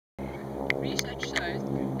research shows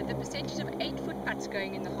that the percentage of 8-foot putts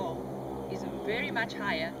going in the hole is very much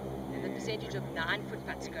higher than the percentage of 9-foot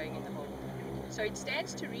putts going in the hole. So it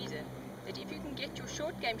stands to reason that if you can get your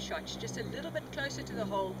short game shots just a little bit closer to the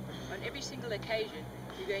hole on every single occasion,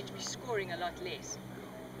 you're going to be scoring a lot less.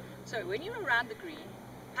 So when you're around the green,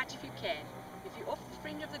 putt if you can. If you're off the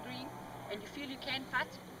fringe of the green and you feel you can putt,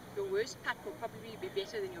 your worst putt will probably be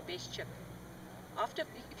better than your best chip.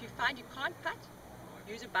 If you find you can't putt,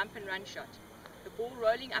 use a bump and run shot. The ball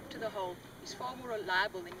rolling up to the hole is far more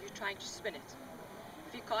reliable than you trying to spin it.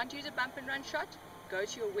 If you can't use a bump and run shot, go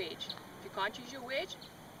to your wedge. If you can't use your wedge,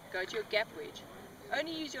 go to your gap wedge.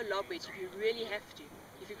 Only use your lob wedge if you really have to.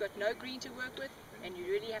 If you've got no green to work with and you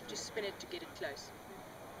really have to spin it to get it close.